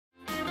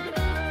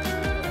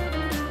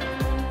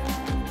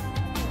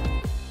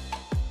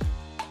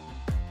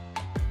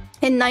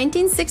In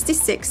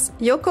 1966,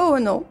 Yoko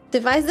Ono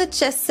devised a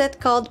chess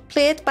set called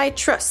Play It by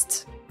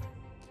Trust.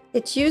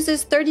 It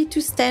uses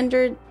 32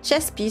 standard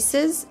chess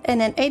pieces and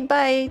an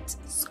 8x8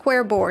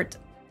 square board.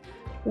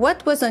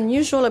 What was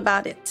unusual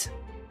about it?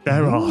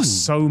 There are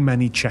so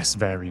many chess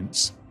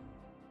variants.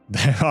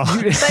 There are.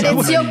 But it's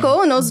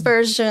Yoko Ono's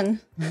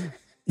version.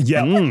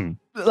 Yeah.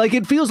 Like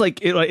it feels like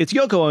it's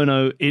Yoko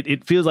Ono.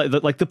 It feels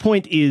like the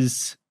point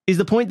is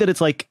the point that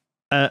it's like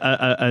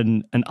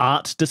an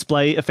art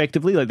display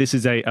effectively. Like this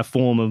is a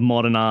form of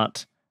modern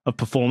art, of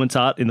performance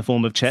art in the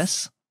form of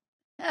chess.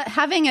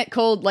 Having it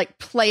called like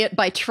Play It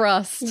by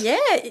Trust. Yeah,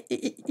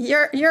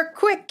 you're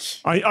quick.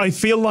 I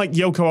feel like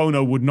Yoko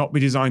Ono would not be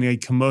designing a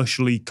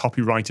commercially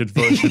copyrighted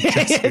version of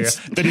chess here.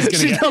 That is going to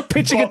She's not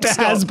pitching it to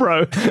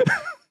Hasbro.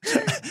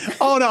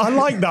 Oh no, I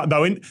like that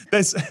though.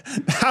 There's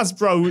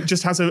Hasbro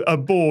just has a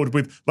board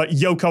with like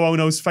Yoko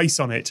Ono's face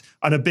on it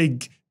and a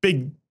big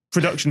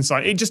production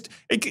site.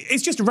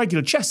 It's just a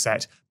regular chess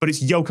set, but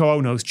it's Yoko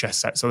Ono's chess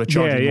set, so they're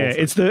charging more for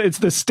it. It's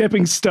the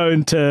stepping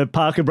stone to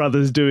Parker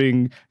Brothers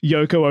doing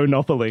Yoko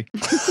Onopoly.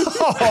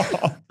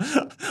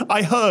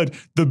 I heard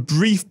the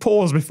brief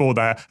pause before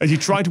there as you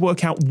tried to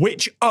work out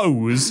which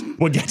O's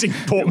were getting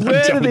portmanteaued.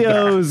 Where do the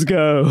O's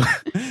go?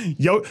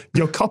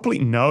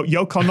 Yokopoly? No.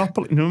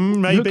 Yokonopoly?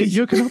 Maybe.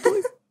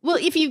 Yokonopoly? Well,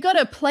 if you've got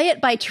to play it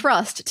by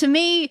trust, to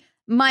me,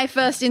 my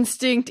first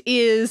instinct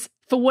is,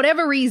 for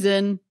whatever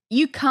reason,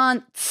 you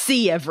can't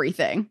see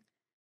everything.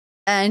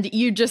 And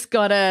you just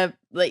gotta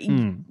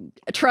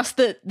trust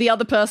that the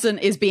other person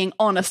is being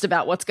honest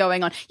about what's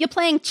going on. You're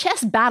playing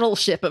chess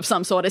battleship of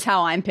some sort is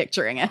how I'm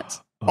picturing it.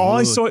 Oh,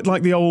 I saw it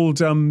like the old,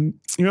 you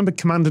remember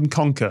Command and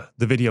Conquer,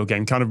 the video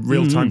game, kind of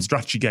real-time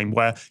strategy game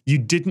where you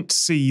didn't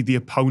see the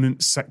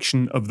opponent's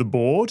section of the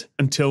board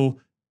until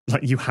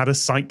like you had a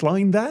sight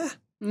line there?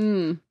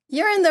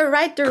 You're in the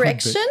right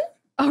direction.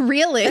 Oh,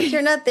 really? But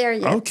you're not there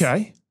yet.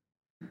 Okay.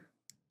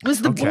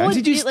 Was the board,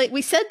 like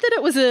we said that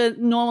it was a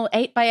normal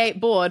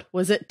 8x8 board.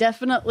 Was it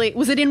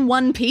in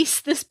one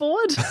piece, this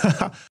board?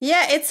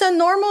 Yeah, it's a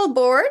normal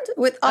board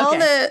with all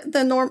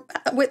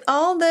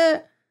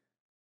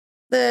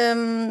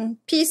the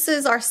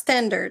pieces are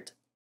standard.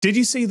 Did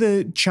you see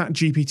the Chat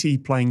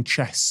GPT playing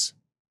chess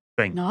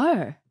thing?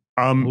 No.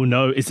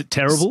 No. Is it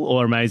terrible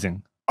or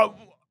amazing?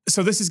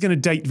 So this is going to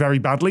date very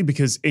badly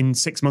because in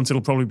 6 months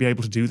it'll probably be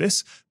able to do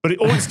this. But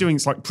all it's doing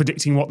is like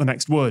predicting what the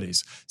next word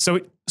is. So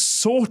it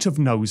sort of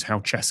knows how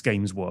chess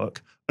games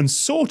work and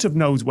sort of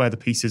knows where the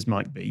pieces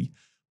might be,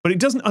 but it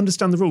doesn't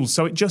understand the rules.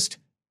 So it just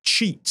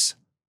cheats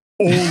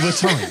all the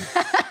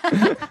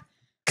time.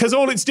 Because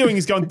all it's doing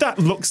is going, that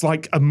looks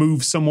like a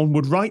move someone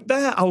would write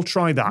there. I'll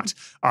try that.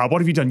 What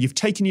have you done? You've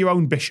taken your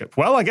own bishop.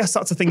 Well, I guess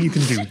that's a thing you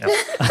can do now.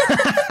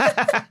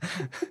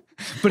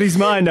 But he's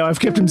mine now. I've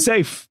kept him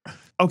safe.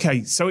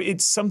 Okay, so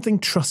it's something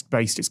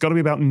trust-based. It's got to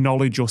be about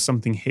knowledge or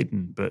something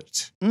hidden,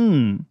 but...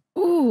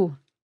 Ooh.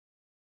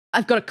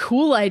 I've got a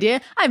cool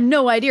idea. I have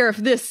no idea if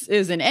this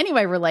is in any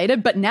way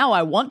related, but now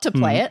I want to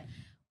play it.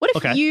 What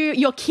if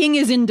your king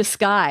is in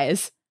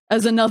disguise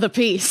as another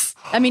piece?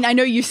 I mean, I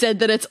know you said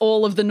that it's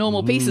all of the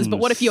normal pieces, but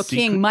what if your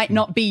king might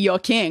not be your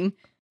king?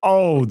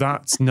 Oh,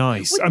 that's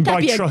nice. Wouldn't and that by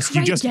be a trust,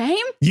 great game?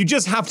 you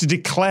just have to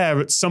declare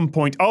at some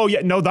point, oh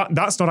yeah, no,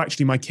 that's not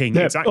actually my king.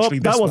 Yeah, it's actually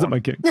this that wasn't one. my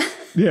king.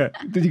 Yeah,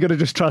 then you got to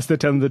just trust they're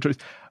telling the truth.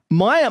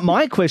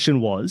 My question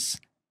was,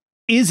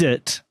 is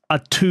it a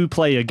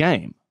 2-player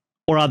game,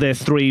 or are there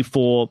 3,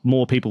 4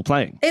 more people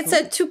playing? It's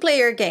a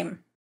 2-player game.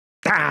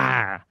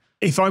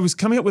 If I was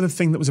coming up with a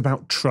thing that was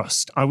about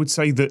trust, I would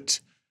say that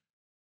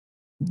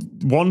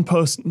one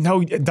person...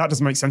 No, that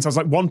doesn't make sense. I was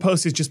like, one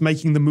person is just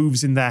making the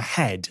moves in their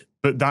head,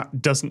 but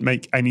that doesn't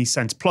make any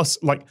sense.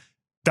 Plus, like,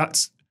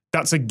 that's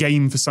a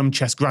game for some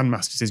chess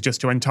grandmasters, is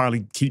just to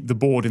entirely keep the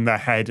board in their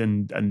head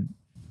and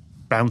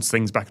bounce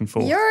things back and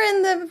forth. You're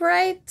in the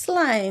right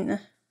line.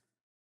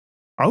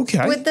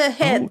 Okay. With the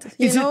head,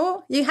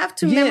 you have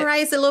to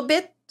memorize a little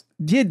bit.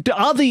 Yeah,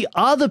 are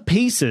the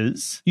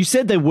pieces, you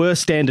said they were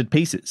standard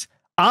pieces,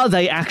 are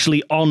they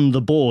actually on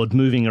the board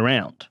moving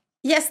around?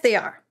 Yes, they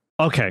are.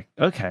 Okay,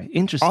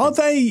 interesting. Are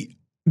they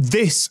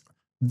this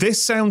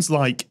sounds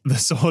like the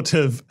sort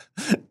of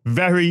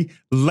very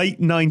late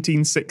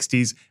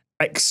 1960s,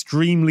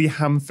 extremely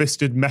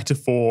ham-fisted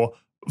metaphor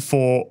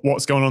for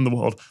what's going on in the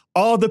world.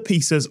 Are the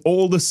pieces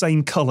all the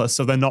same colour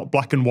so they're not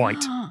black and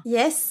white?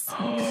 Yes.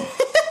 You're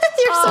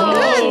so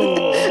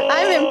good.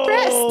 I'm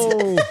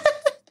impressed.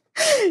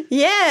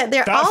 Yeah,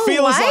 they're all white. That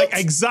feels like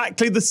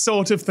exactly the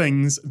sort of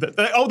things that...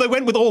 they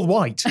went with all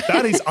white.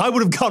 That is, I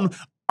would have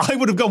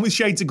gone with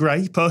shades of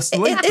grey,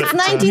 personally. It's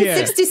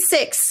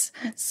 1966,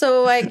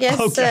 so I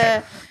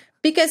guess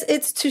because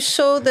it's to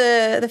show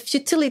the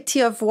futility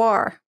of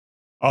war.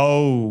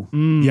 Oh,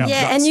 yeah.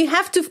 And you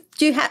have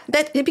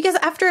that because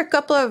after a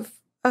couple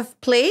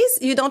of plays,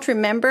 you don't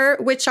remember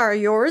which are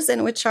yours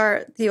and which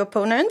are the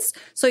opponents,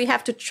 so you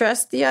have to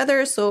trust the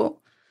other. So,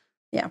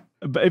 yeah.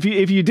 But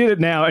if you did it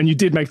now and you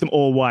did make them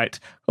all white,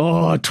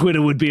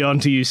 Twitter would be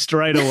onto you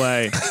straight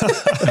away.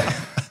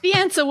 The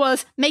answer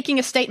was making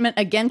a statement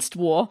against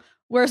war.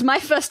 Whereas my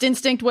first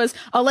instinct was,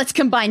 oh, let's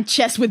combine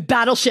chess with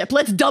battleship.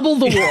 Let's double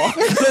the war.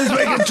 Let's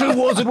make it 2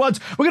 wars at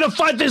once. We're going to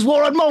fight this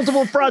war on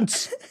multiple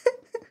fronts.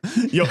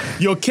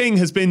 Your king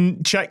has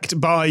been checked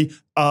by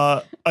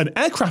an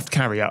aircraft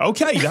carrier.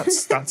 Okay,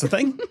 that's a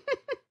thing.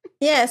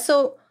 Yeah,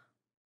 so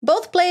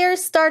both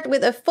players start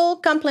with a full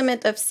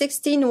complement of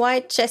 16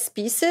 white chess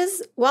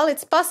pieces. While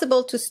it's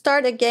possible to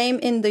start a game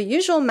in the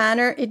usual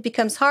manner, it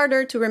becomes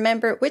harder to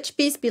remember which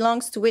piece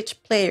belongs to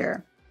which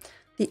player.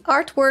 The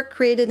artwork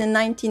created in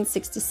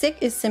 1966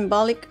 is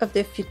symbolic of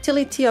the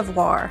futility of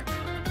war.